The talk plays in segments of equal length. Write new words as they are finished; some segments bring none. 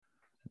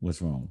What's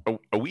wrong?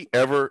 Are we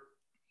ever,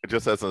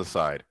 just as an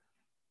aside,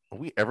 are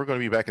we ever going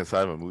to be back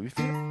inside of a movie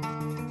theater?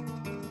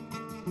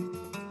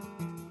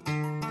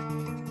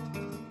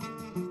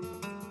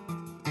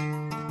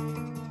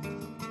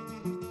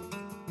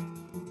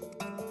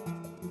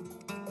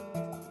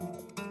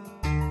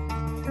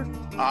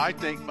 I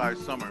think by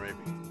summer maybe.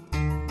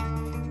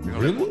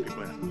 Really?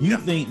 You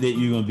think that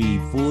you're gonna be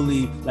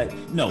fully like?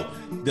 No,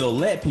 they'll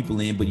let people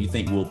in, but you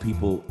think will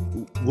people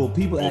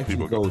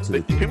actually go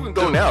to? People can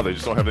go now. They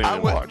just don't have anything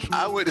to watch.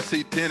 I went to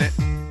see Tenet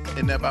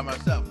in there by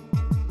myself.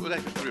 It was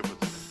actually 3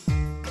 of us.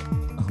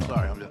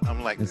 Sorry,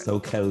 I'm like it's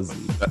so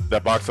cozy.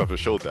 That box office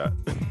showed that.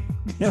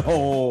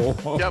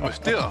 Oh. Yeah, but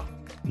still.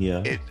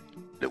 Yeah.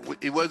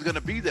 It wasn't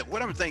gonna be that.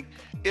 What I'm saying,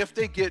 if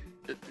they get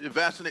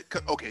vaccinated,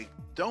 okay,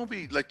 don't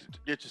be like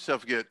get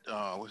yourself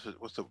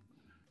what's the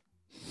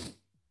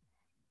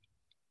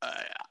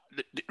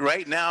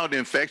right now the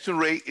infection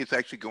rate is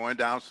actually going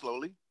down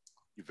slowly.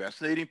 You're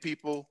vaccinating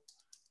people.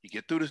 You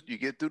get to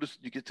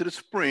the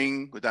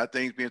spring without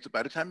things being. So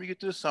by the time you get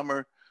to the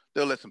summer,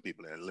 they'll let some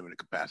people in at limited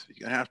capacity.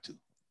 You're gonna have to.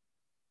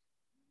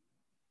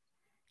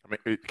 I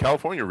mean,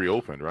 California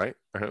reopened, right?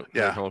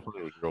 Yeah,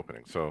 California was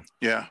reopening. So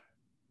yeah.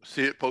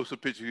 See it, post a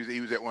picture.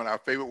 He was at one of our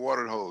favorite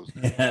watering holes.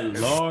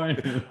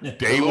 Lauren.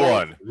 Day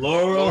one.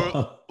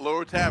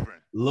 Laurel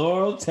Tavern.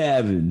 Laurel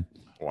Tavern.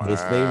 Wow.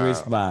 His favorite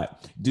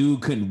spot.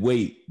 Dude couldn't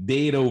wait.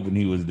 Day it open,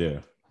 he was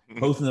there.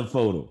 Posting a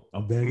photo.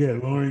 I'm back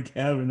at Laurel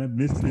Tavern. I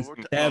missed this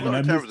tavern.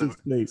 I missed this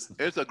place.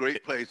 It's a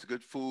great place.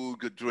 Good food,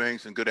 good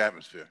drinks, and good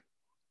atmosphere.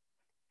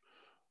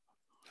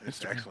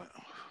 It's excellent.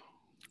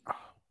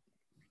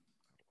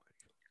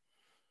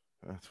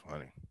 That's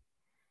funny.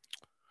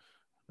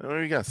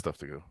 We got stuff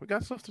to do. We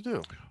got stuff to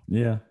do.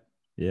 Yeah.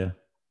 You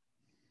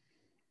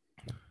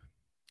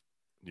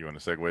want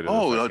to segue to?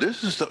 Oh no,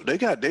 this is they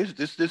got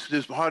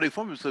this Hardy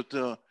Fun.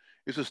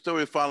 It's a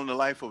story following the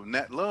life of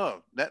Nat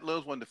Love. Nat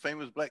Love's one of the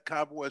famous black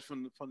cowboys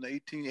from the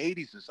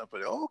 1880s and stuff.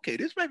 But okay,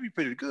 this might be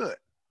pretty good.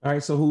 All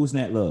right, so who's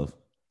Nat Love?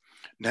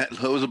 Nat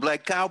Love was a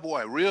black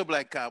cowboy, real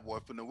black cowboy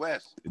from the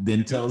West.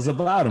 Then tell us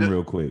about him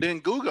real quick. Then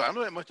Google. I don't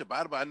know that much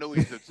about him, but I know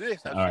he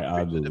exists. All right,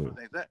 I'll Google.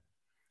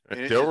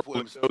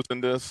 Delroy shows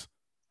in this.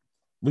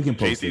 We can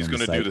post Jay-Z's going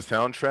to do the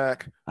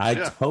soundtrack. I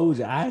told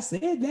you. I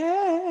said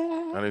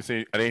that. I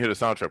didn't hear the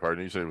soundtrack part.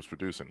 You said it was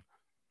producing.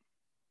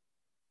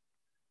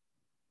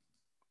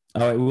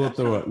 All right, we'll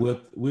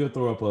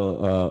throw up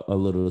a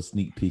little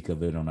sneak peek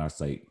of it on our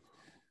site.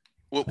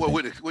 Well,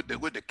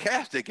 with the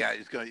cast they got,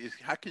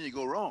 how can you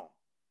go wrong?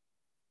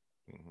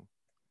 Mm-hmm.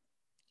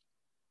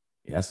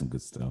 Yeah, that's some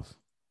good stuff.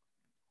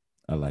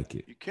 I like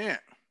it. You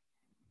can't.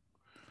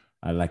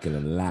 I like it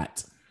a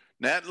lot.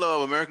 Nat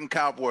Love, American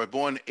cowboy,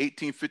 born in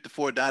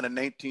 1854, died in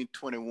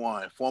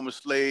 1921. Former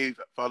slave,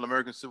 fought the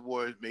American Civil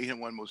War, made him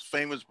one of the most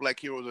famous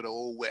black heroes of the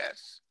Old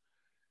West.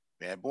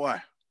 Bad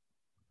boy.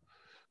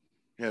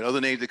 He had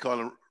other names. They call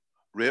him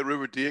Red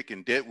River Dick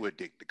and Deadwood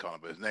Dick, they call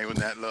him, but his name was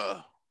Nat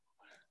Love.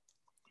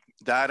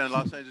 Died in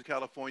Los Angeles,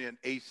 California in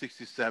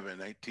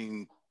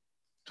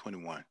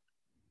 1921.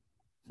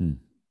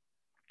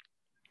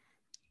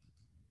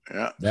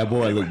 Yeah. That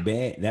boy looked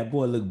bad.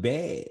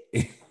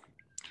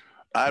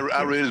 I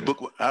read his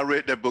book. I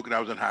read that book when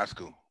I was in high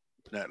school.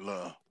 Nat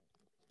Love.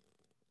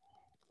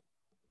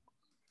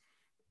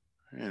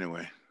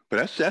 Anyway,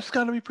 but that's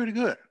got to be pretty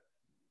good.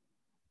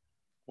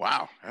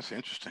 Wow, that's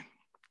interesting.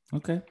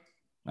 Okay,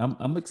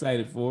 I'm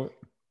excited for it.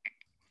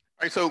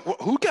 All right, so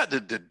who got the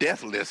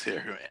death list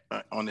here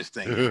on this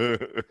thing?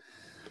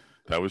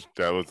 that was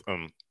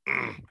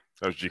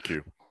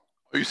GQ.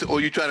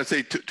 You trying to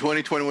say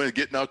 2021 is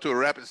getting out to a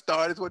rapid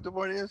start? Is what the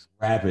point is?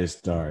 Rapid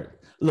start.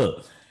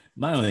 Look.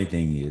 My only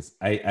thing is,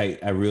 I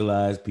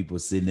realize people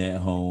sitting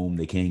at home,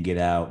 they can't get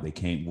out, they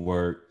can't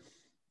work.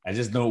 I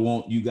just don't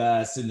want you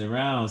guys sitting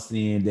around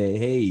saying that,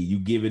 hey, you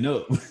giving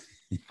up.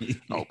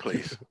 Oh,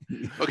 please.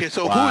 Okay,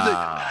 so who is it?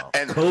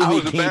 And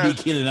COVID can't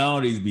be killing all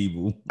these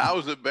people. I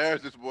was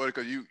embarrassed this morning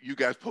because you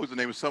guys posted the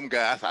name of some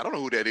guy. I said, I don't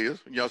know who that is.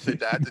 And y'all said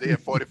died today at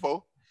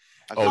 44.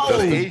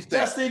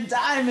 Dustin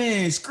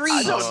Diamond, Screech,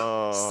 Saved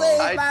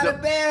by the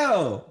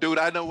Bell. Dude,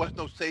 I know what's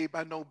no Saved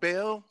by No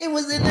Bell. It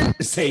was in the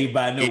Saved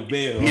by No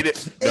Bell. He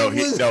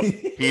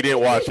didn't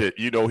watch it.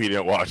 You know he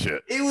didn't watch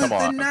it. It was the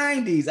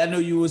 90s. I know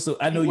you were so.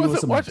 I know you were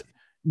some.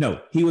 No,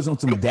 he was on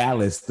some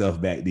Dallas stuff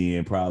back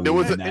then. Probably it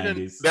was in the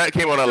 90s. That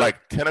came on at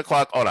like 10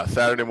 o'clock on a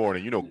Saturday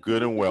morning. You know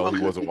good and well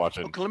he wasn't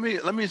watching. Okay,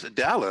 let me say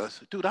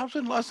Dallas, dude. I was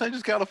in Los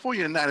Angeles,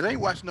 California in the 90s. I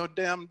ain't watching no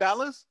damn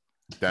Dallas.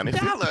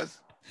 Dallas.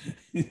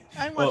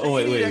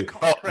 Wait.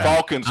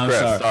 Falcons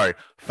Crest. Sorry.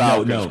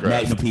 Falcons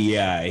Crest. Magnum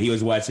PI. He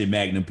was watching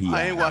Magnum PI.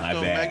 I ain't watching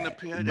no Magnum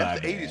PI.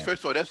 That's the 80s.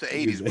 First of all, that's the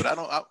 80s. But I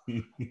don't.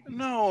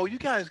 No, you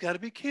guys got to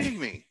be kidding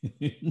me.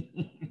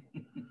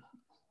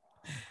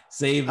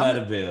 Saved by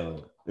the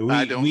Bell.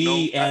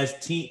 We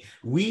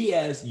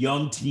as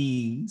young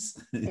teens.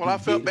 Well, I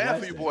felt bad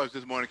for you boys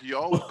this morning because you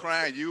all were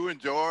crying. You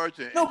and George.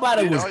 And,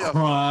 nobody was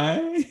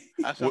crying.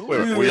 I said,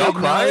 were y'all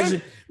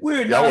crying? We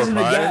were acknowledging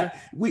the guy.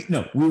 We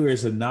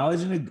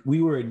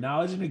were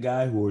acknowledging the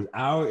guy who was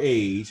our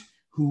age,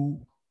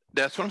 who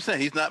That's what I'm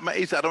saying. He's not my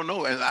ace. I don't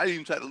know. And I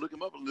even tried to look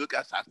him up and look.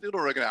 I still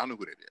don't recognize. I don't know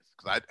who that is.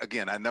 Because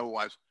I never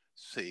watched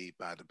Saved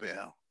by the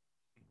Bell.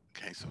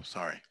 Okay, so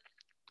sorry.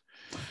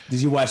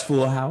 Did you watch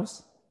Full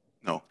House?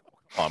 No.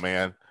 Oh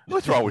man,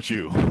 what's wrong with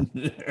you?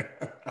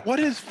 What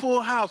is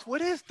Full House?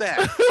 What is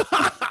that?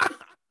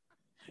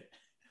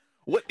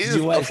 What is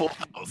a Full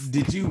House?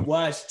 Did you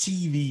watch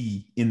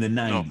TV in the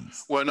 90s? No.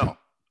 Well, no.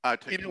 I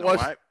tell You you, didn't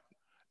watch-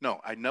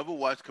 No, I never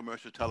watched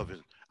commercial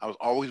television. I was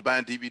always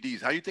buying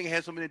DVDs. How do you think I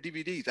had so many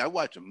DVDs? I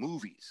watched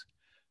movies.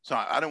 So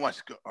I didn't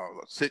watch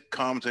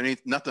sitcoms or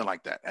anything, nothing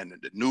like that. And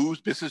the news,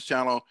 business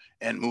channel,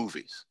 and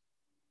movies.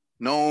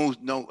 No,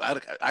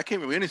 I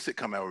can't remember any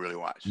sitcom I ever really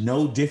watched.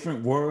 No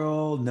Different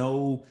World,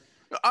 no.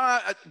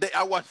 I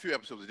watched a few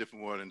episodes of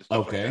Different World and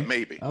stuff like that,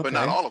 maybe, but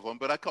not all of them.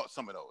 But I caught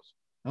some of those.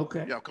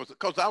 Okay. Yeah,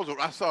 because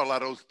I saw a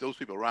lot of those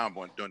people around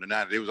during the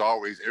 90s. They was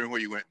always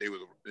everywhere you went. They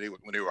when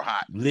they were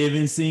hot.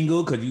 Living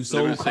Single because you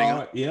sold Living Single.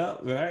 cars. Yeah,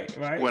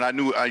 right. When I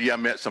knew, I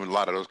met a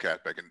lot of those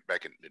cats back in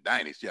the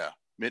 90s. Yeah,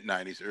 mid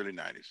 90s, early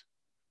 90s.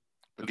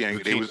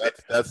 Again,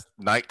 that's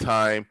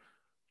nighttime.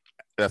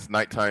 That's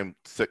nighttime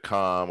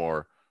sitcom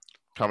or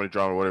comedy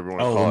drama, whatever you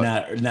want to call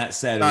it. Not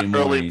Saturday morning.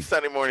 Early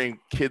Saturday morning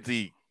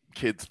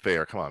kids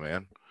fare. Come on,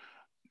 man.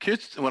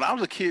 Kids. When I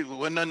was a kid,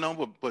 wasn't nothing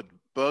on but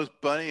Bugs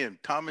Bunny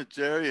and Tom and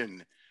Jerry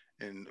and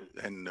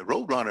the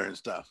Roadrunner and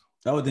stuff.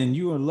 Oh, then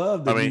you in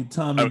love the new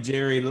Tom and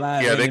Jerry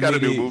live. Yeah, they got a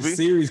new movie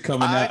series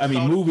coming out.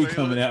 Movie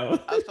coming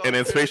out. And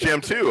then Space Jam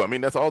 2. I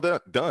mean, that's all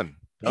done.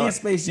 And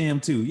Space Jam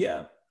 2,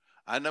 yeah.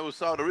 I never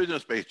saw the original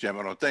Space Jam,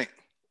 I don't think.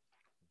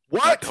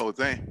 What? The whole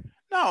thing.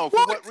 No,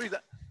 for what reason?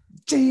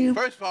 Jam.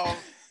 First of all,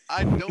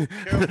 I don't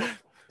care.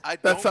 I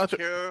don't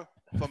care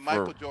for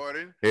Michael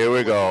Jordan. Here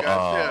we go.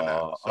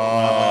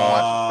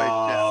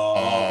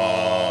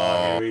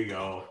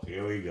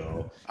 Here we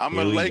go. I'm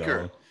a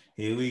Laker.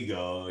 Here we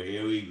go.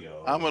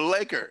 I'm a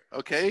Laker.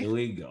 Okay. Here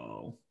we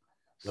go.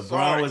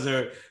 LeBron was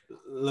a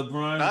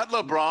LeBron. Not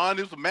LeBron.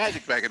 It was the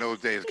Magic back in those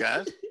days,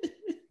 guys.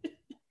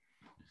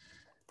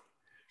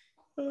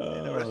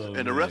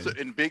 And the rest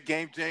in Big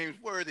Game James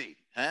Worthy,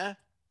 huh?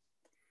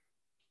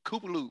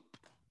 Cooper Loop.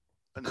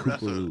 And the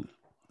rest of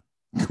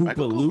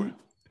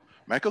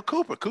Michael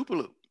Cooper. Cooper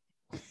Loop.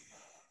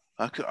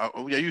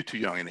 Oh yeah, you're too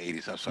young in the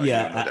 80s. I'm sorry.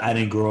 Yeah, I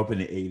didn't grow up in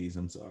the 80s.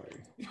 I'm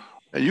sorry.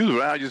 And you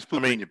were out just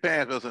put me in your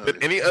pants.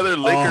 But any other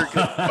Laker?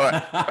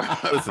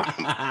 Listen,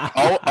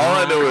 all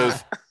I know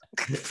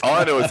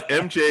is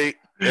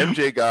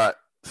MJ got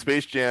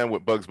Space Jam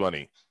with Bugs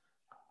Bunny.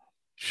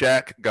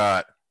 Shaq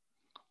got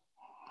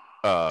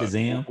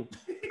Kazam.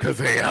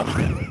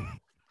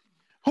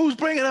 Who's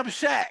bringing up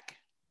Shaq?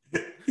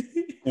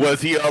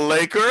 Was he a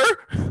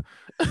Laker?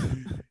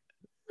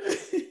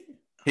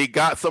 He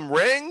got some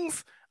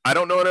rings. I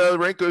don't know any other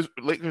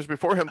Lakers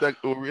before him that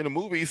were in a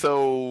movie,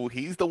 so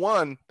he's the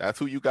one. That's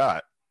who you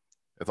got.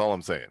 That's all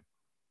I'm saying.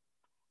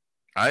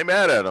 I ain't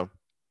mad at him.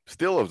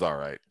 Still was all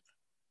right.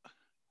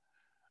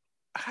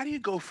 How do you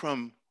go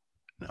from?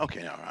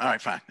 Okay, all right,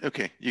 fine.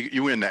 Okay,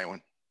 you win that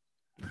one.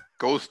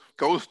 Gold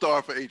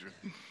star for Adrian.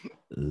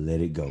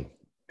 Let it go.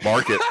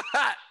 Mark it.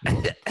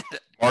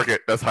 Mark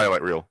it. That's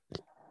highlight reel.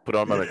 Put it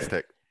on my next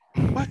take.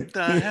 What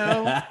the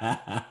hell?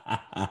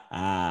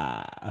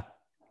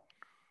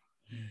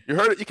 You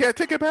heard it. You can't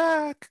take it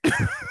back.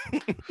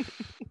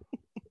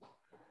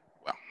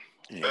 Well,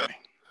 anyway.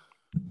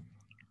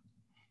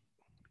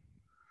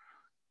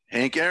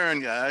 Hank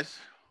Aaron, guys.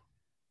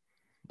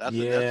 That's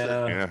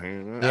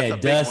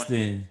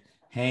Dustin,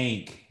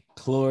 Hank,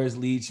 Cloris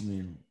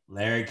Leachman,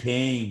 Larry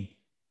King,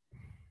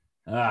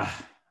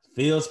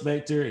 Phil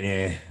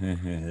Spector.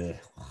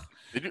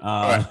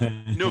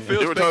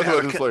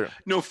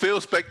 Phil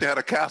Spector had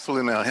a castle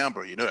in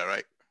Alhambra. You know that,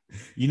 right?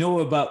 You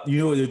know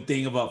the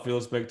thing about Phil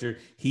Spector?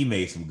 He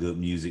made some good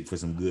music for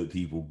some good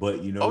people,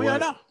 but you know what? Yeah, I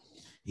know.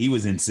 He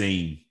was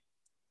insane.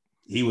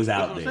 He was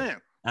out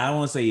there. I don't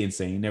want to say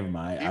insane. Never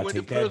mind. He went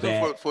to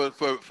prison for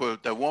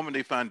the woman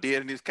they found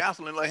dead in his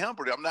castle in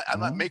Alhambra. I'm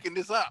not making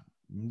this up.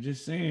 I'm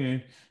just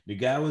saying the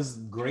guy was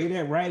great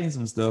at writing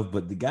some stuff,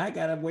 but the guy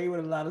got away with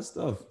a lot of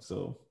stuff.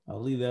 So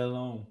I'll leave that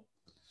alone.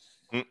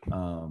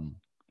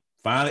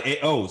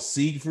 Finally,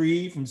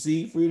 Siegfried from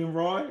Siegfried and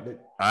Roy.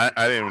 I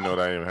didn't even know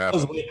that even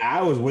happened.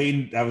 I was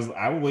waiting on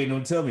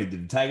him to tell me,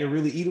 did the tiger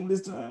really eat him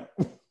this time?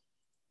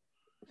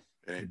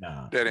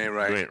 Nah. That ain't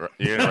right. You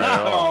ain't right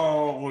at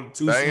all.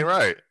 That ain't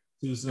right.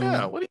 Too soon.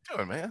 Yeah, what are you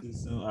doing, man? Too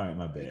soon. All right,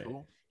 my bad.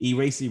 Cool.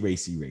 Erase.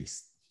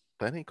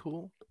 That ain't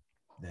cool.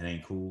 That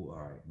ain't cool. All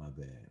right, my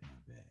bad.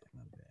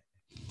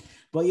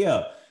 But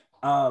yeah,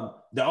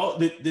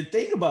 the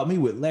thing about me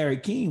with Larry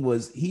King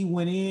was he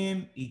went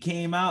in, he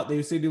came out,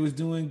 they said he was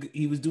doing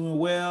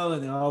well,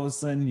 and then all of a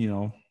sudden, he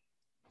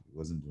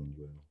wasn't doing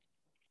well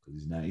because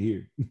he's not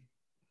here.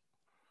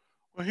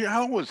 Well,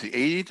 how old was he?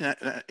 80,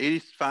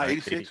 85,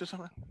 86 or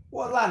something?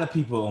 Well, a lot of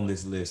people on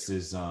this list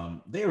is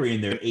they were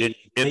in their in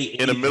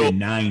the middle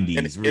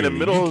 90s. In the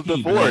middle of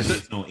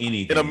divorce.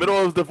 In the middle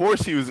of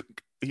divorce, he was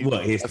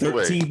his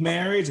 13th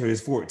marriage or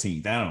his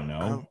 14th? I don't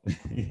know.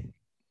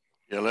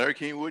 Yeah, Larry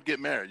King would get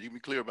married. You can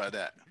be clear about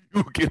that.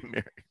 You would get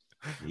married.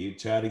 He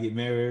tried to get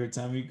married every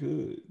time he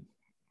could.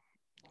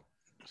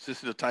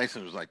 Cicely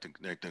Tyson was like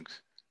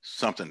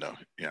something though.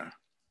 Yeah.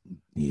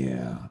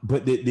 Yeah,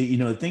 but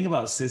the thing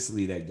about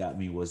Cicely that got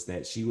me was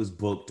that she was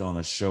booked on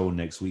a show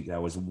next week that I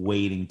was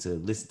waiting to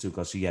listen to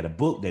because she had a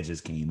book that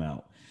just came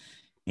out,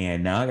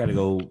 and now I got to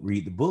go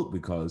read the book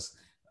because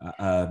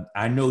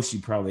I know she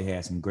probably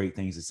has some great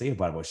things to say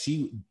about it. But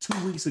 2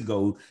 weeks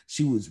ago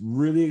she was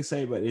really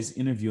excited about this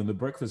interview on the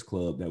Breakfast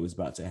Club that was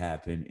about to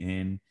happen,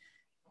 and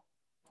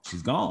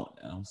she's gone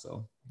now.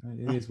 So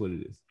it is what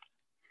it is.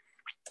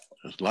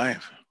 It's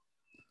life.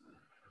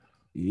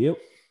 Yep.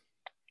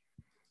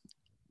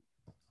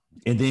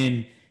 And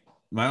then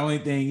my only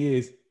thing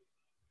is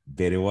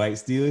Betty White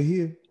still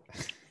here.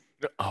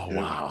 Oh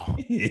wow!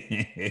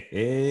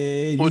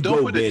 Well,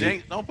 don't put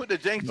the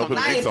jinx on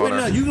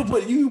her. You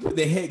can put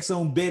the hex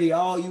on Betty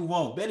all you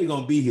want. Betty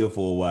gonna be here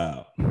for a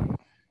while.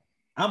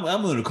 I'm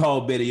gonna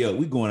call Betty up.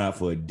 We going out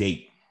for a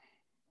date.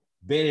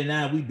 Betty and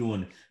I, we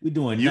doing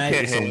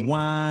night with some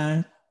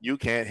wine. You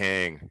can't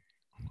hang.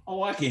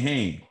 Oh, I can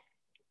hang.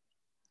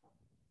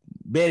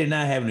 Betty and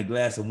I having a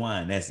glass of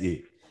wine. That's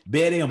it.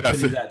 Betty, I'm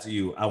putting it out to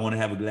you. I want to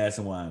have a glass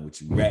of wine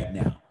with you right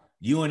now.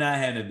 You and I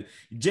having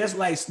just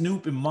like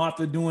Snoop and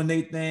Martha doing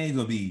their thing. It's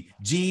gonna be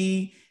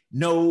Gene,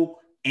 No,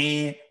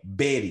 and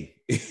Betty.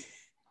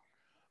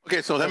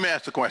 Okay, so let me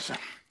ask the question.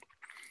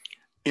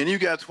 And you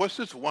guys, what's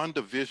this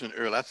WandaVision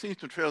early? I've seen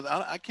some trailers.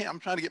 I can't. I'm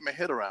trying to get my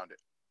head around it.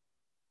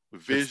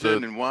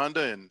 Vision and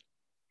Wanda and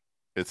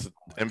it's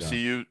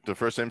MCU, the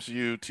first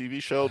MCU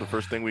TV show, the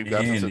first thing we've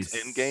got since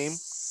Endgame.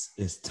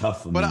 It's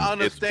tough for me. But I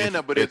understand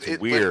that. But it's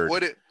weird.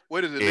 What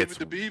is it? Live with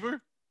the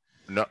Beaver?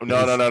 No.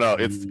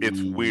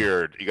 It's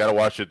weird. You got to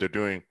watch it. They're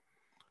doing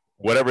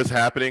whatever's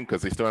happening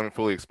because they still haven't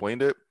fully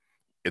explained it.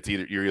 It's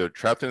you're either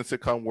trapped in a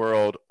sitcom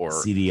world or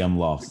CD. I'm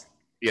lost.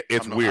 Yeah,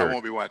 it's weird. I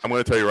won't be watching. I'm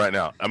going to tell you right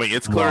now. I mean,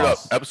 it's cleared up.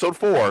 Episode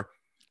 4.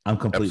 I'm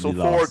completely episode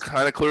lost. 4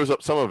 kind of clears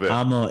up some of it.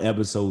 I'm on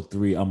episode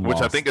 3. I'm which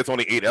lost. I think it's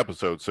only 8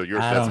 episodes. So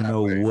I don't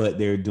know what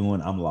they're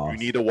doing. I'm lost. You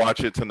need to watch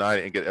it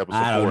tonight and get episode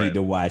 4. I don't need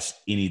to watch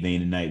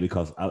anything tonight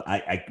because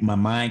I my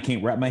mind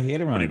can't wrap my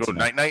head around it. Go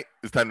night.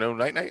 It's time to go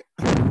night.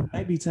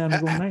 Might be time to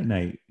go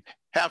night.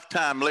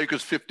 Halftime,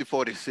 Lakers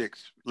 50-46.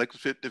 Lakers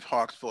 50,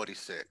 Hawks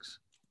 46.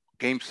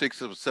 Game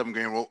 6 of a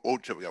 7-game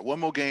road trip. We got one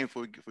more game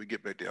before we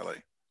get back to LA.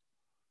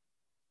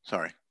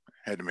 Sorry,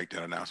 had to make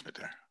that announcement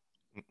there.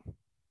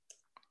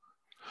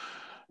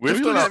 We're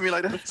still not, me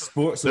like that?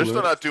 Sports. They're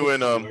still not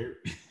doing.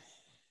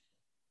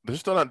 They're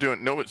still not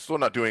doing. No, it's still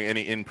not doing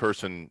any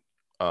in-person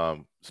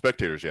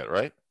spectators yet,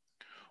 right?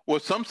 Well,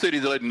 some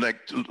cities are letting like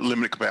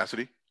limited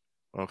capacity.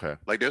 Okay.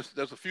 Like there's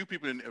a few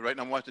people in right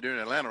now. I'm watching there in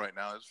Atlanta right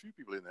now. There's a few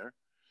people in there,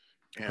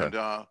 and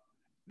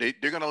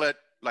they're gonna let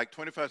like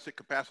 25%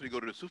 capacity go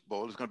to the Super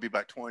Bowl. It's gonna be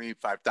about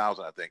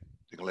 25,000, I think.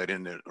 They're gonna let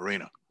in the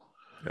arena.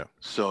 Yeah.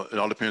 So it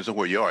all depends on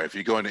where you are. If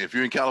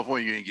you're in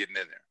California, you ain't getting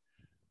in there.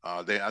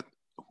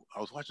 I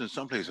was watching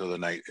someplace the other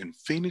night in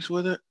Phoenix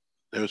with it.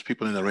 There was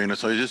people in the arena.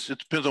 So it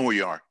depends on where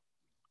you are.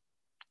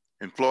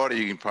 In Florida,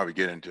 you can probably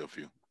get into a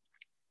few.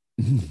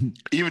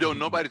 Even though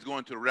nobody's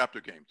going to the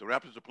Raptor games. The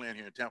Raptors are playing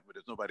here in Tampa, but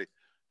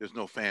there's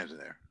no fans in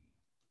there.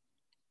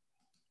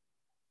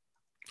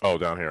 Oh,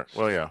 down here.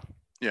 Well, yeah.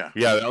 Yeah.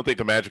 Yeah, I don't think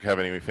the Magic have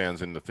any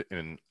fans in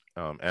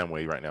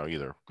Amway right now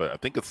either. But I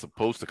think it's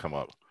supposed to come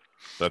up.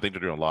 So I think they're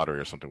doing a lottery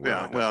or something.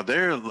 Yeah, well,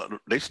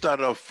 they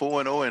started off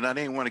 4-0, and I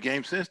didn't win a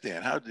game since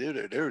then. How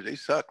did they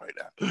suck right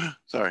now?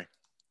 Sorry.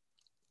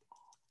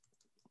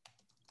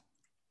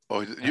 Oh,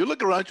 you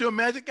look around. You're a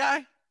Magic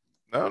guy?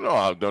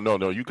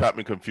 No. You got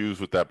me confused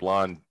with that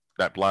blonde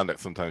that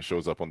sometimes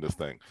shows up on this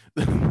thing.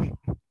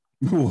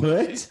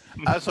 What?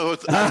 I saw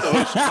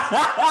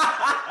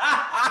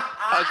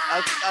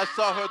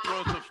her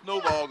throwing some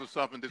snowballs or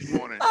something this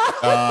morning.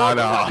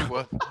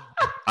 No.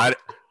 I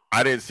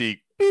didn't see.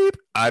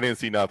 I didn't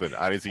see nothing.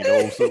 I didn't see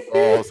no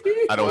snowballs.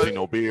 I don't see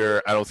no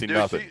beer. I don't see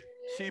nothing.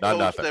 She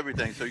posts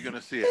everything, so you're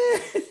gonna see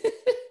it.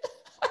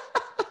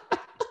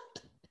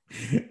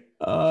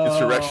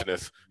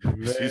 Insurrectionist.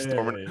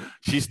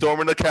 She's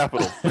storming the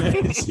Capitol.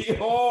 That's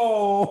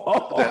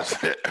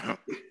it.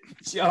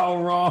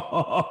 Y'all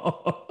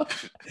wrong.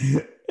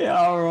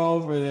 Y'all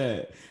wrong for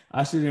that.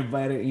 I should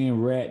invite her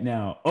in right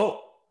now.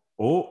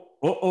 Who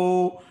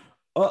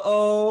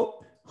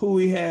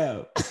we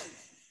have?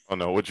 Oh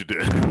no, what you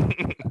did?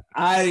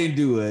 I didn't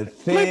do a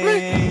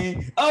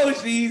thing. Oh,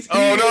 she's here.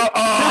 Oh no!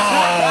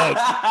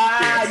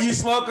 Oh, you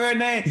spoke her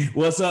name.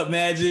 What's up,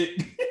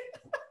 Magic?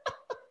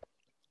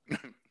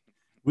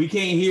 We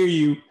can't hear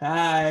you.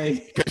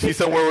 Hi. She's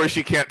somewhere where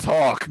she can't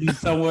talk. She's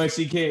somewhere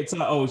she can't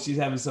talk. Oh, she's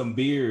having some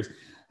beers.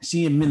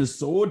 She in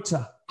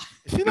Minnesota.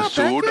 Is she not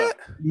back yet?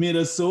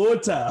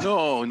 Minnesota.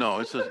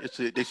 No.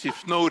 She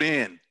snowed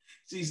in.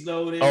 She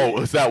snowed in. Oh,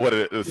 is that what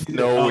it is?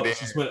 Snowed in.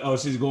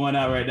 She's going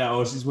out right now.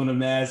 Oh, she's putting a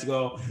mask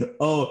on.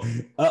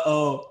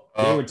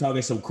 They were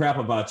talking some crap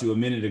about you a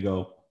minute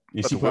ago,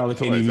 and she probably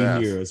can't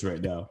even hear us right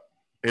now.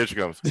 Here she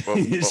comes.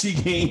 She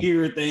can't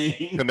hear a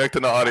thing.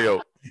 Connecting the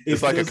audio.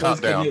 It's like a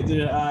countdown. Connected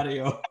to the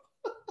audio.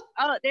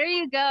 Oh, there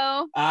you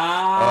go.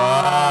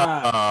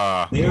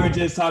 They were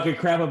just talking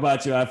crap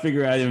about you. I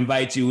figured I'd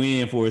invite you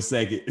in for a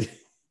second.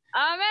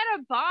 I'm at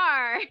a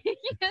bar.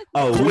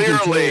 Oh,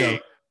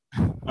 Clearly.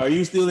 Are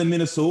you still in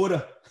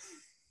Minnesota?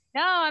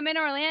 No, I'm in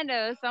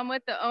Orlando, so I'm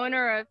with the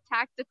owner of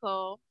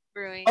Tactical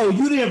Brewing. Oh,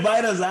 you didn't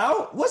invite us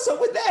out? What's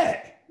up with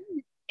that?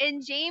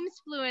 And James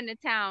flew into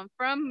town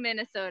from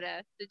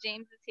Minnesota. So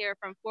James is here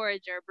from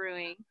Forager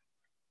Brewing.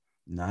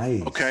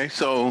 Nice. Okay,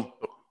 so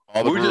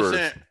All the we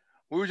brewers.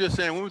 were just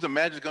saying, when was the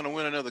Magic going to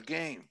win another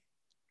game?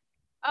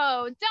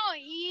 Oh, don't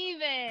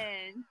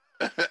even.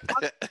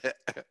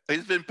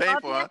 It's been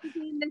painful, huh?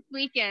 This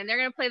weekend, they're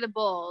gonna play the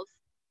Bulls.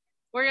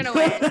 We're gonna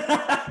win.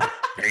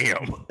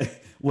 Damn.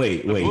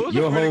 Wait. Bulls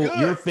are pretty good.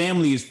 Your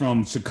family is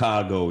from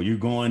Chicago. You're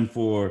going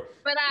for.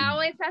 But I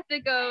always have to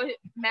go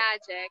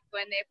Magic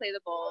when they play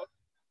the Bulls.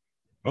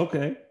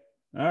 Okay.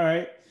 All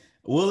right.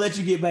 We'll let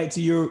you get back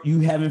to you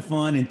having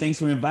fun, and thanks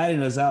for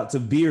inviting us out to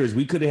beers.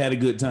 We could have had a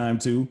good time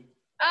too.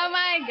 Oh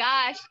my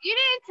gosh. You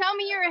didn't tell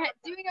me you were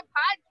doing a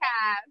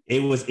podcast.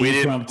 It was We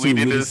impromptu.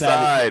 didn't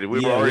decide. We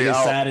were already we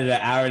out. decided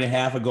an hour and a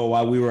half ago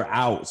while we were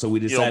out. So we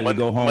decided to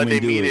go home Monday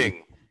and do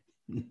meeting.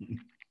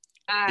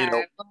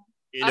 it.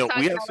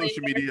 We have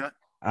social media.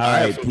 All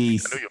right,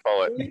 peace. I know you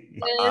follow it.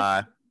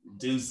 Bye.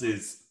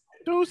 Deuces.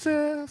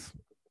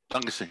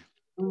 Dungacy.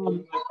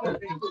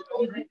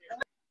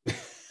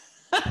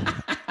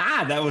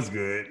 That was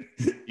good.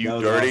 You That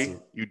was dirty.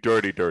 awesome. You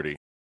dirty.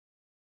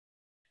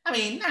 I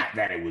mean, not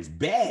that it was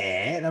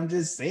bad. I'm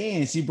just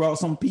saying she brought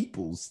some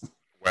peoples.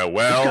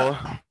 Well.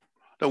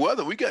 The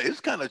weather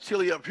it's kind of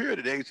chilly up here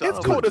today. So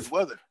It's cold as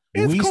weather.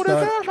 It's cold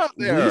as hell out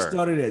there. We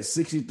started at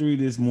 63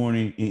 this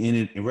morning,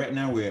 and right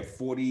now we're at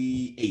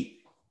 48.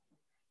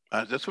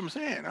 That's what I'm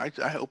saying. I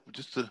hope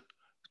just to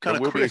kind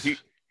of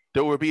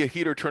There will be a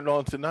heater turned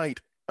on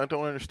tonight. I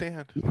don't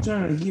understand. You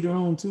turn the heater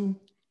on too?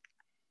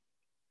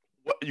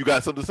 What, you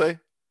got something to say?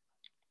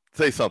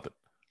 Say something.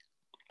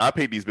 I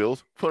paid these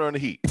bills. Put her on the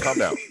heat. Calm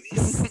down.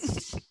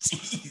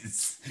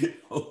 Jeez.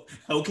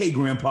 Okay,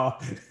 Grandpa.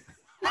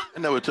 I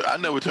never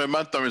turn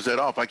my thermostat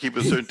off. I keep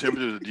a certain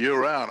temperature year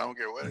round. I don't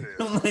care what it is.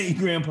 I'm like,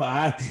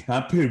 Grandpa,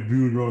 I pay the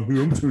bills right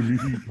here. I'm turning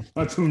the heat.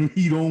 I turn the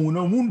heat on when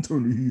I want to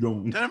turn the heat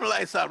on. Turn the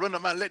lights out. Run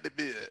up my electric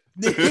bill.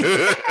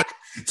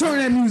 Turn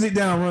that music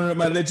down. Run up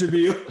my electric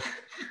bill.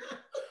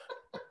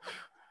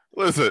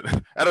 Listen,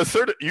 at a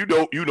certain, you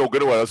know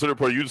good well, at a certain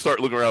point, you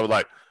start looking around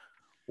like,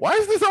 why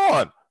is this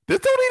on? This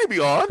don't need to be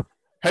on.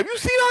 Have you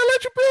seen our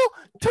electric bill?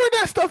 Turn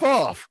that stuff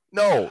off.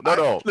 No.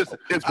 Listen,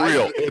 it's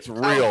real. It's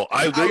real.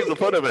 I raised the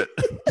foot of it.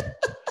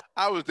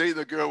 I was dating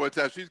a girl one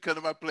time. She's come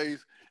to my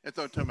place and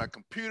so I turned my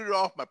computer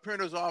off, my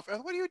printers off. I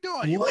said, what are you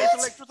doing? You waste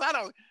electricity. I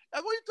said,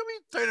 what are you doing?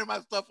 Turning my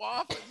stuff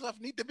off. This stuff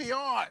need to be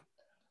on.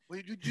 Well,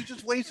 you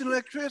just wasting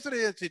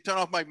electricity. And she turned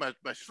off my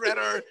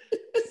shredder.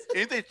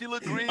 Anything she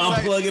looked green.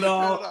 Unplug it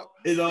all.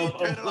 It's all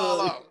turn it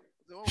all off.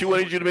 She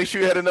wanted you to make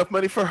sure you had enough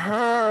money for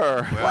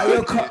her.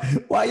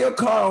 Why your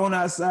car on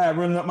outside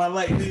running up my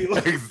light bill?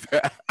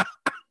 Exactly.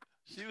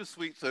 She was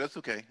sweet, so that's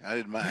okay. I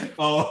didn't mind.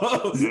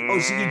 Oh, she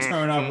can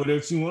turn off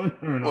whatever she wants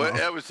to turn off.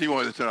 Whatever she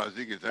wanted to turn off,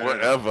 she can turn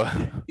Whatever. it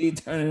off. He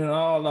turning it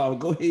all off.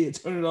 Go ahead,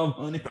 turn it off,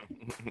 honey.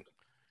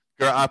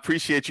 Girl, I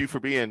appreciate you for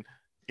being,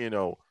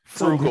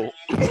 frugal.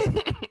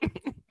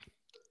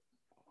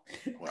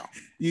 Well,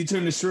 you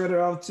turn the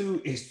shredder off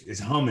too. It's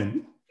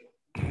humming.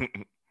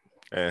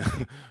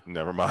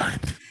 Never mind.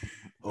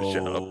 Shut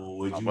up.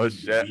 I'm gonna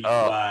shut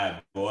up.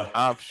 Quiet, boy.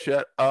 I'm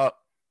shut up.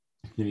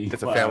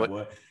 It's a family.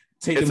 Boy.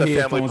 Take It's them a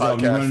family headphones off.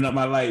 podcast. You're running up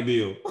my light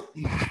bill.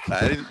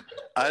 I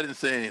didn't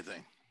say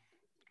anything.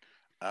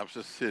 I was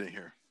just sitting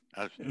here.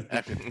 I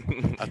thought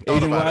Adrian,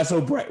 about why it. so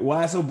bright?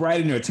 Why so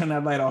bright in there? Turn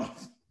that light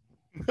off.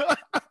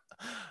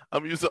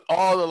 I'm using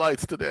all the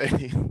lights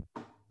today.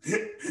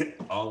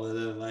 All of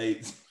the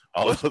lights.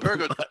 What's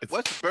Burgerton?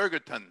 What's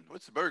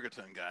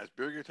Burgerton, guys?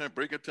 Brigerton.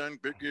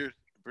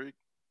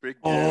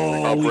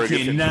 Oh, we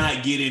Bridgerton.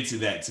 cannot get into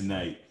that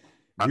tonight.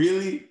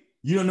 Really?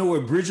 You don't know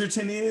where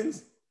Bridgerton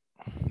is?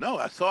 No,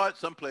 I saw it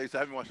someplace. I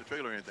haven't watched the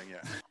trailer or anything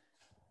yet.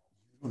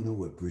 You don't know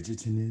what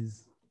Bridgerton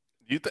is?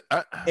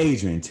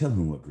 Adrian, tell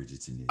him what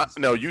Bridgerton is.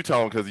 No, you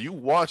tell him because you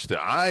watched it.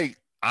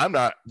 I'm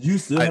not. You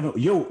still haven't.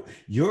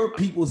 Your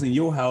peoples in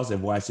your house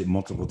have watched it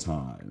multiple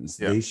times.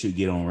 Yeah. They should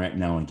get on right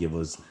now and give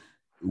us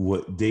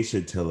what they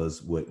should tell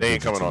us. What They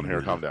ain't coming Bridgerton on here.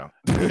 is. Calm down.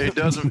 It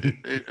doesn't.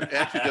 It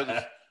actually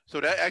doesn't. So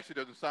that actually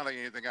doesn't sound like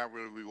anything I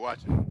really be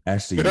watching.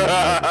 Actually, you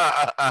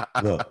know,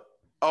 look.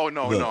 Oh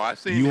no, I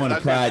seen. You want to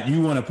pride. You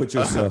want to put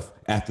yourself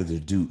after the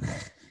Duke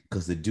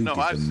because the Duke. No, is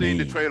I've the seen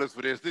the man. trailers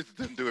for this. This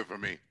doesn't do it for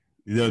me.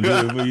 You don't do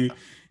it for you.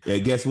 Yeah,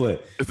 guess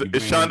what? It's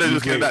Shonda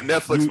just getting that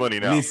Netflix money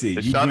now. Listen,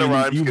 It's Shonda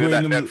Rhimes getting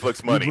that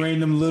Netflix money. You bring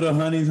them little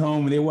honeys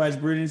home and they watch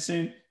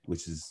Bridgerton,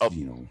 which is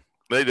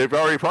They've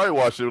already probably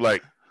watched it.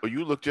 Like, oh,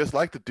 you look just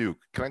like the Duke.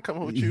 Can I come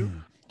home with you?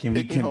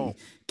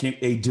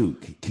 Hey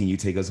Duke, can you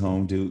take us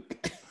home,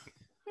 Duke?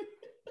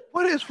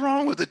 What is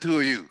wrong with the two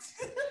of you?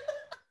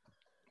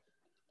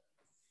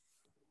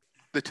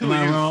 The two Am of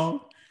I you. wrong?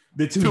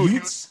 The two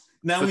youths?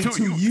 Now we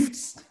two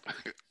youths?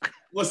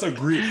 What's a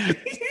grit?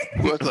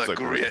 What's What's a a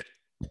grit?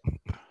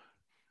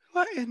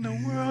 What in the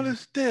world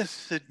is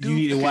this? The You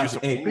need to dude- watch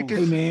it. Hey,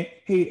 hey man.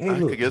 Hey, I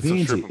look, could get some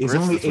binge shrimp it. and It's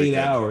grits only this 8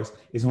 weekend. hours.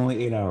 It's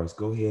only 8 hours.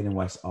 Go ahead and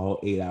watch all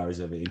 8 hours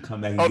of it and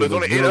come back and Oh, give there's us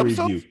only 8 your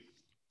episodes? review.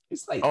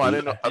 It's like Oh, I 8,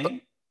 didn't know. I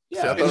think. See,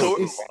 I Yeah, thought it was-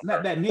 it's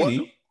not that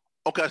many.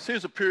 Okay, so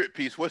here's a period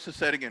piece. What's the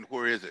setting and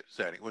where is it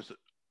setting? What's it?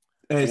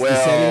 The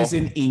Well- setting's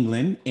in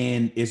England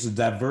and it's a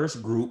diverse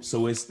group,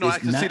 so it's No, I it's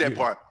can see not that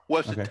part.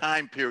 What's the Okay.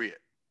 time period?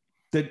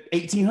 the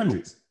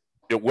 1800s.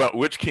 Yeah, well,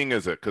 which king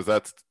is it? Because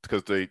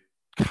they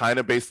kind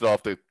of based it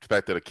off the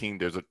fact that a king.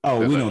 There's a. Oh,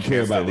 there's we a don't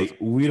care chance about that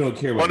we don't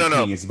care about Oh, no, the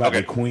no. king. It's about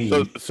Okay. the queen.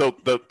 So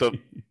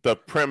the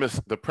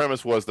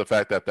premise was the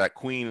fact that that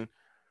queen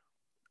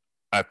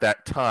at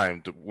that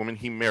time, the woman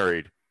he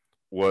married,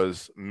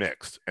 was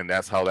mixed, and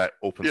that's how that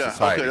opened Yeah,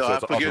 society. okay. So I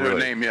it's forget her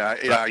ultimately- name. Yeah,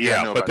 yeah,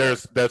 I know but about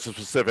that. there's a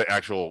specific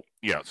actual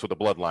So the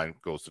bloodline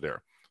goes to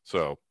there.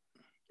 So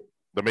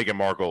the Meghan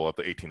Markle of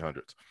the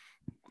 1800s.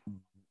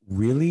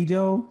 Really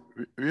though?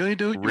 Really,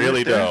 dude? You Really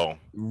went there? though.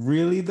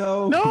 Really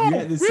though? No, You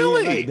had to say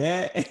really. it like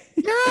that.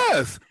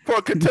 Yes, for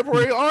a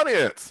contemporary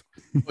audience.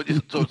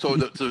 So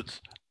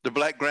the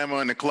black grandma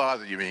in the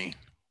closet, you mean?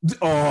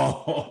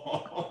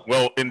 Oh.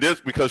 Well, in this,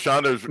 because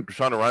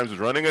Shonda Rhimes is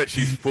running it,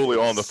 she's fully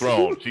on the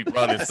throne. She's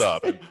running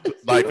stuff.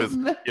 Life is,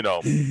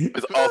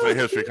 it's alternate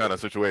history kind of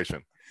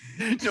situation.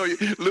 No,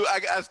 Lou,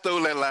 I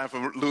stole that line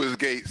from Louis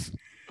Gates.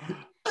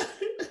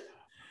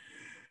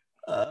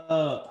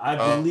 I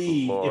Oh,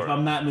 believe, Lord. if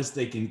I'm not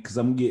mistaken, because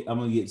I'm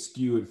gonna get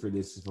skewered for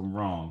this if I'm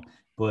wrong,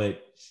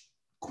 but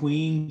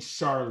Queen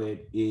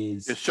Charlotte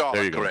is It's There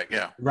Charlotte, you go. correct?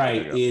 Yeah.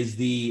 right. There you Is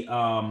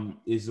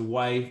the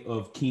wife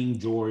of King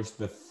George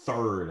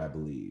III, I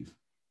believe.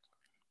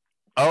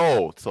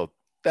 Oh, so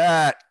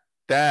that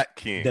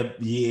king.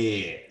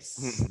 Yes,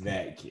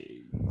 that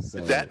king. So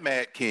That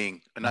Mad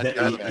King, not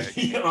the other Mad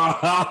King.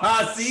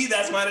 See,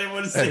 that's why I didn't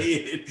want to say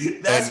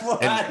it. That's why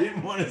I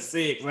didn't want to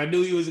say it, 'cause I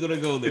knew he was gonna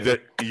go there.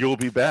 That you'll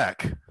be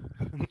back.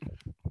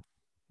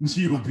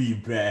 You'll be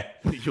back.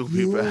 You'll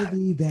be back.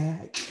 be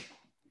back.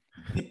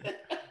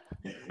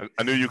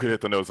 I knew you could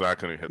hit the notes, and I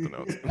couldn't hit the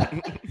notes.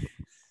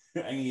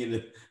 I can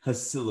get a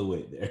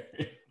silhouette there.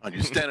 Are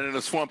you standing in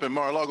a swamp in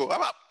Mar-a-Lago?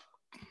 I'm up.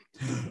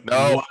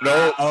 No,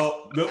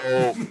 no,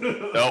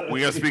 no.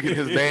 We are speaking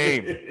his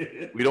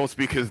name. We don't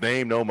speak his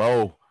name no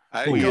more.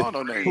 I ain't Who call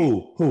no name.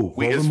 Who?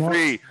 We is Voldemort?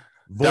 free.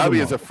 Voldemort. Dobby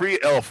is a free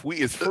elf. We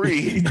is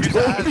free.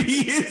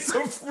 Dobby is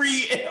a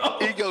free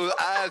elf. He goes,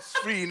 eyes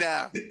free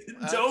now.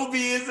 Dobby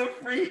is a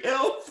free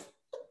elf.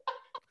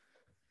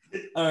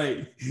 All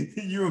right,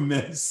 you're a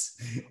mess.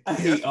 I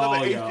hate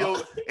all y'all.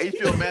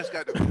 HBO Max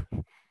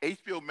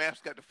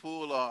got the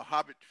full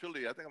Hobbit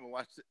trilogy. I think I'm gonna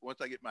watch it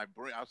once I get my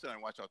brain. I'll sit down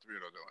and watch all three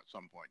of those at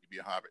some point. You be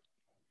a Hobbit.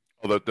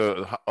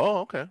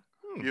 Okay.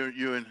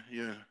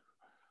 You.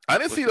 I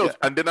didn't see those.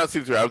 I did not see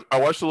the. I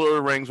watched the Lord of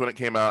the Rings when it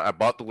came out. I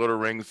bought the Lord of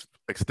the Rings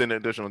extended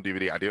edition on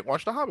DVD. I didn't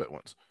watch the Hobbit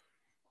ones.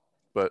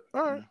 But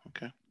all right.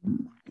 Okay.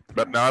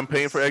 But now I'm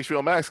paying for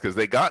HBO Max because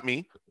they got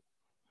me.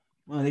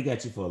 Well, they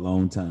got you for a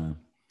long time.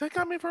 They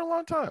got me for a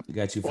long time. They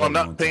got you for Well, a I'm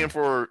long not paying time.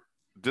 for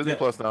Disney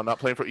Plus now. I'm not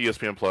paying for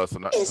ESPN Plus.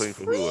 I'm not paying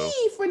for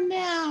Hulu. for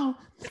now.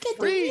 Look at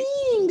Free.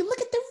 the ring. Look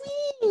at the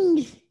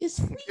ring. It's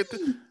free.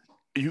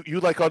 Get You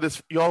like all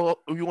this? You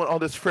want all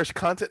this fresh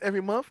content every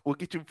month? We'll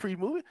get you a free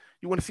movie.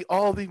 You want to see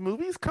all these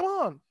movies? Come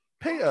on,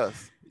 pay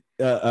us.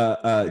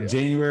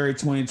 January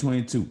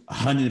 2022,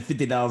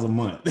 $150 a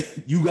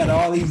month. You got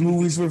all these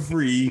movies for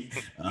free,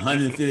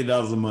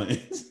 $150 a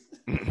month.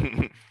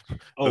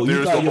 Oh,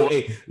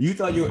 you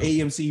thought your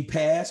AMC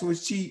pass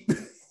was cheap?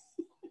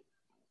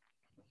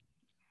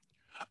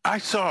 I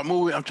saw a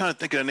movie. I'm trying to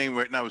think of the name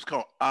right now. It's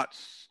called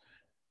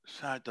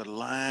Outside the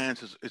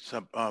Lines. It's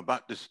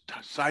about this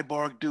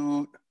cyborg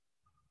dude.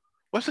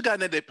 What's the guy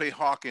that they play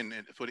Hawk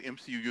for the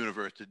MCU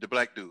universe? The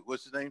black dude.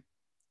 What's his name?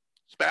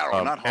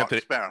 Sparrow, not Hawk.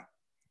 Sparrow.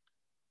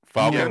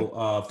 Falcon.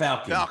 No,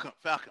 Falcon.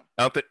 Falcon.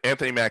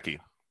 Anthony Mackie.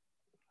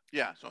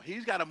 Yeah. So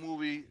he's got a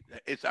movie.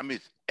 It's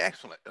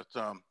excellent. It's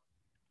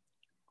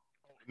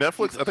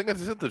Netflix. I think I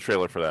just the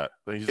trailer for that.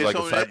 He's like a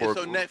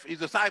cyborg.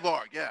 He's a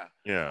cyborg. Yeah.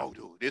 Yeah. Oh,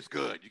 dude, it's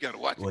good. You got to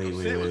watch it. Wait.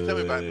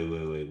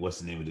 What's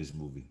the name of this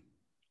movie?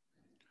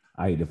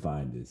 I need to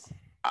find this.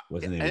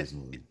 What's the name of this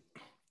movie?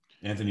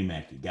 Anthony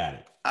Mackie. Got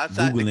it.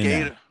 Outside the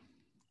Gator.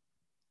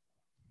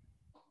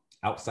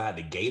 Outside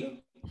the Gator?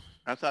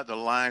 Outside the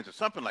Lines or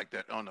something like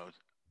that. Oh, no.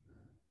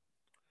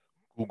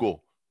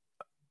 Google.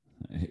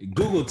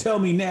 Google, tell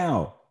me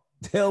now.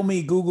 Tell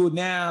me, Google,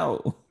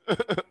 now.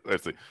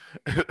 Let's see.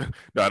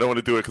 No, I don't want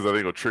to do it because I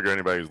think it'll trigger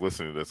anybody who's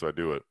listening to this. So I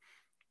do it.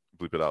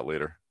 Bleep it out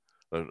later.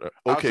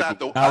 Okay.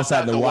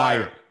 Outside the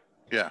wire.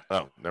 Yeah.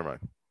 Oh, never mind.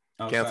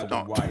 Cancel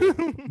Cancel. the wire.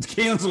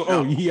 Cancel.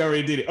 Oh, he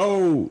already did it.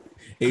 Oh,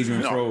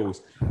 Adrian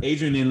froze.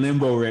 Adrian in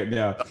limbo right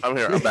now. I'm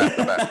here. I'm back.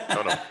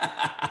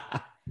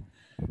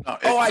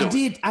 No.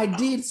 I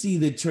did see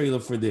the trailer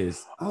for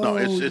this. Oh, no,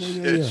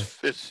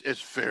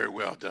 it's very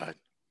well done.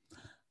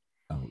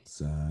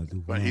 outside the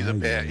But he's a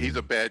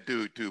bad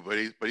dude too. But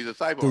he's a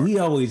cyborg. So he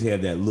always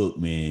had that look,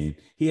 man.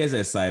 He has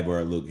that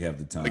cyborg look half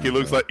the time. Like he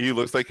looks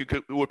like you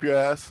could whip your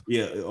ass.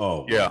 Yeah.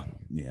 Oh. Yeah.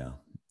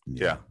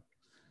 Yeah.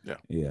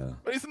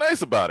 But he's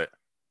nice about it.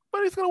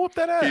 But he's gonna whip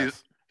that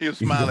ass. He'll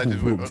smile at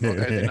his whip as he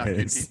knocks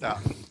your teeth out.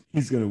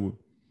 He's gonna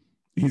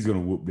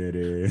whoop that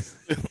ass.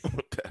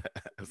 Whip that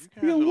ass. He's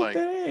gonna whoop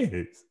that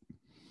ass.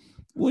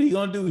 What he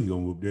gonna do? He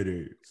gonna whoop that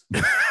ass.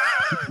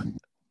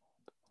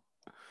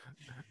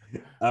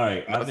 All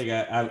right. I think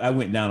I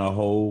went down a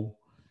hole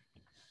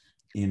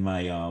in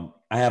my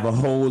I have a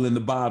hole in the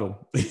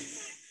bottle.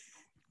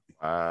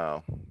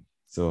 Wow.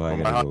 So I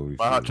gotta go.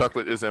 My hot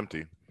chocolate is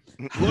empty.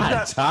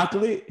 Hot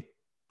chocolate?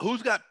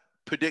 Who's got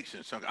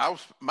predictions? So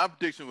my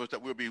prediction was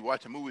that we'll be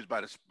watching movies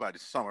by the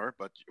summer.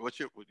 But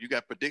you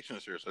got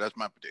predictions here? So that's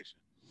my prediction.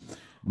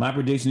 My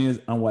prediction is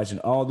I'm watching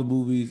all the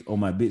movies on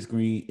my big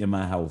screen in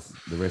my house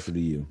the rest of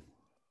the year.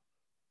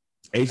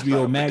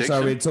 HBO Max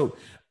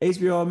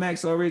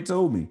already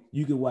told me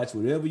you can watch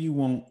whatever you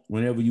want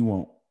whenever you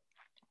want.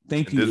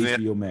 Thank you,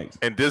 Disney, HBO Max.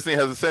 And Disney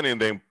hasn't said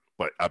anything,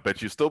 but I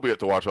bet you still be able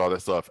to watch all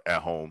that stuff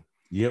at home.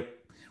 Yep,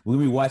 we'll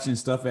be watching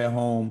stuff at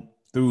home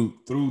through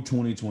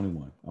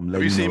 2021.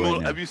 Have you seen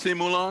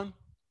Mulan?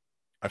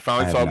 I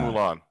finally saw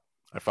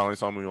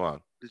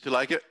Mulan. Did you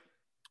like it?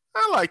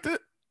 I liked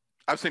it.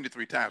 I've seen it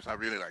 3 times. I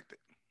really liked it.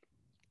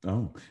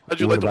 Oh, how'd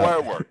you like the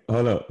wire work?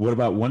 Hold up. What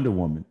about Wonder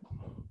Woman?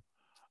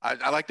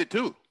 I liked it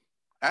too.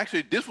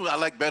 Actually, this one I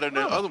like better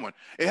than the other one.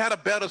 It had a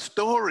better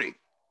story.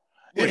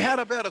 Wait,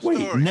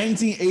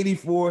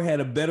 1984 had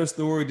a better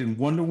story than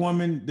Wonder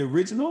Woman, the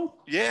original?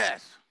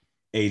 Yes.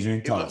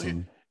 Adrian, talk to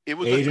me.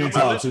 Adrian,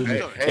 talk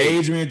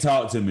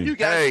to me. You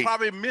guys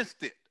probably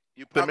missed it.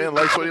 The man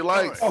likes what he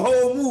likes. A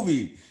whole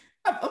movie.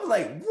 I was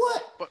like,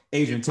 what? But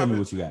Adrian, tell me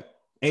what you got.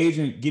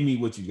 Adrian, give me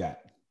what you got.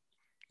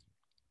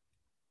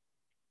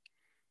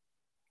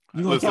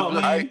 You gonna talk,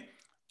 man?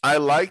 I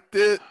liked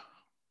it.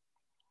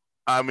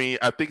 I mean,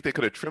 I think they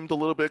could have trimmed a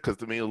little bit because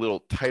to me a little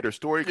tighter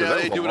story. Yeah,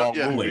 it was a long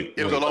movie.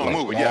 It was a long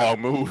movie.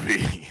 Long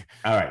movie.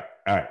 All right.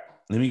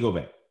 Let me go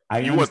back.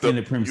 You understand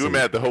the premise. You were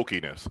mad at the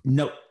hokiness.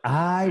 No,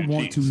 I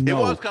want to know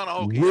it was kind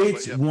of hokey,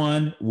 which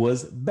one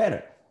was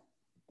better.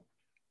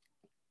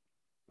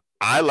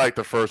 I like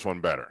the first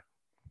one better.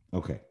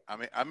 Okay.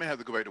 I may have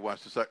to go back to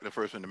watch the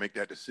first one to make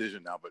that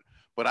decision now.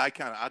 But I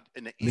kind of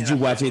in the end. Did you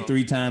watch it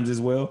 3 times as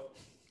well?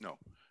 No,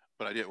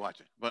 but I did watch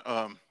it. But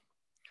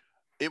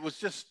it was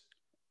just.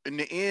 In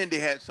the end, they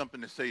had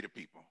something to say to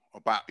people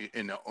about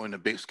on the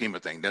big scheme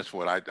of things. That's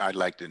what I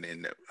liked.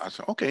 And I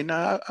said, okay,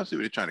 now I see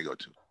what they're trying to go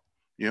to,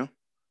 you know,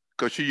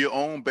 because you're your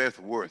own best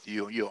worth.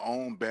 You're your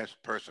own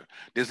best person.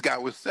 This guy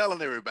was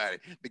selling everybody.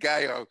 The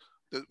guy,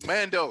 the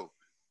Mando,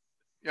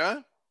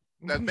 yeah,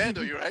 that's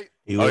Mando, you're right.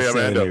 He was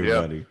selling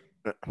everybody.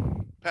 Yeah.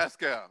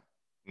 Pascal.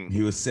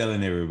 He was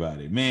selling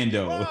everybody.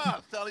 Mando.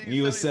 He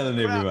was selling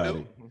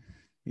everybody.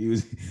 He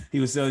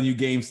was selling you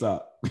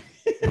GameStop.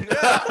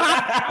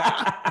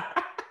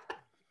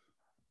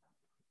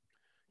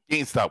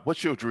 GameStop,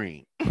 what's your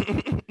dream?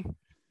 Well,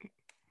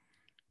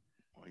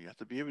 you have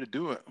to be able to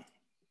do it. You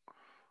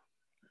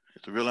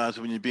have to realize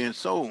when you're being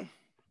sold.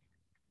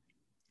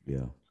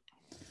 Yeah.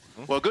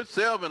 Well, a good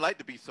salesman like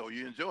to be sold.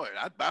 You enjoy it.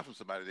 I'd buy from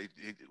somebody.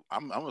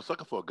 I'm a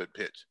sucker for a good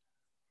pitch.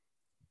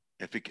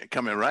 If it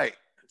come in right,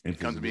 it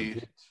comes to me.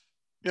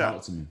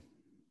 Yeah.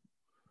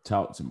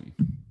 Talk to me.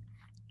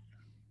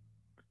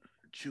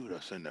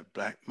 Judas and the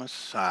Black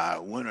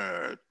Messiah,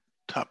 winner,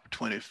 top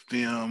 20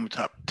 film,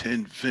 top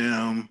 10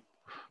 film.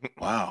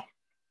 Wow.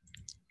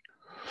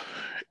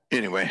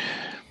 Anyway.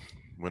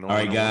 All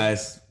right,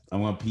 guys.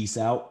 I'm going to peace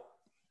out.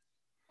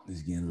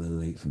 It's getting a little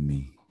late for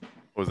me.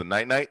 Was it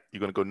night-night? You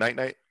going to go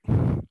night-night?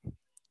 I'm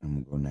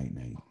going to go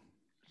night-night.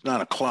 It's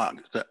 9 o'clock.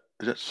 Is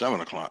that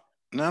 7 o'clock?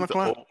 9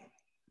 o'clock?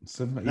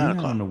 You're not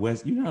on the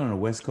West. You're not on the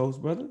West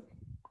Coast, brother.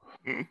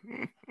 Now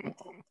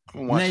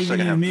you're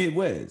in the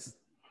Midwest.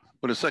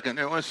 Well, the second,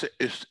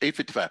 it's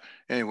 8:55.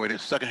 Anyway, the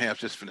second half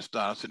just finished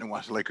start. I'm sitting and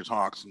watching Lakers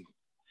Hawks and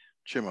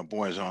cheer my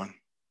boys on.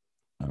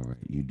 All right,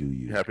 you do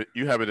you.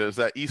 You have it as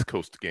that East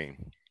Coast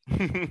game.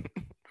 No,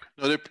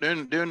 they're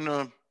in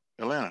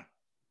Atlanta.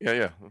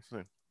 Yeah.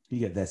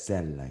 You got that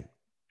satellite.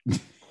 I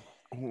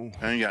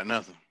ain't got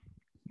nothing.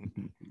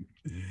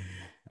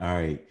 All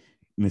right,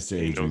 Mr.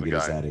 Adrian, get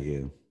us out of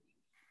here.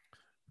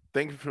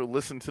 Thank you for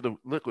listening to the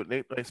Liquid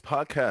Nate Nice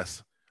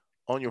podcast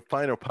on your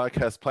finer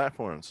podcast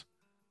platforms.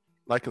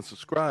 Like and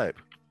subscribe.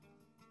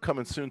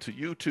 Coming soon to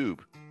YouTube,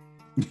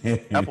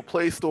 Apple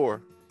Play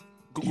Store,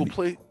 Google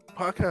Play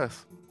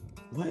Podcasts.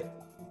 What?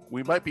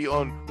 We might be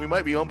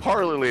on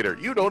Parler later.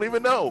 You don't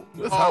even know.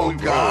 That's how we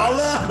roll.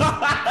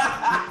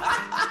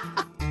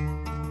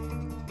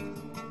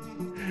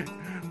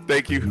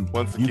 Thank you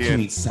once again. You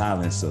can't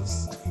silence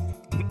us.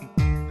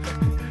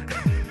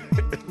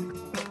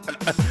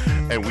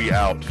 And we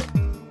out.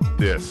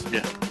 This.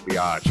 Yeah.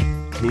 Biatch.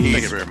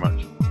 Thank you very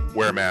much.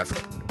 Wear a mask.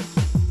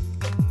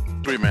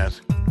 3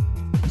 masks.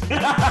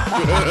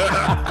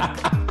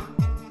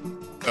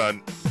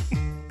 Done.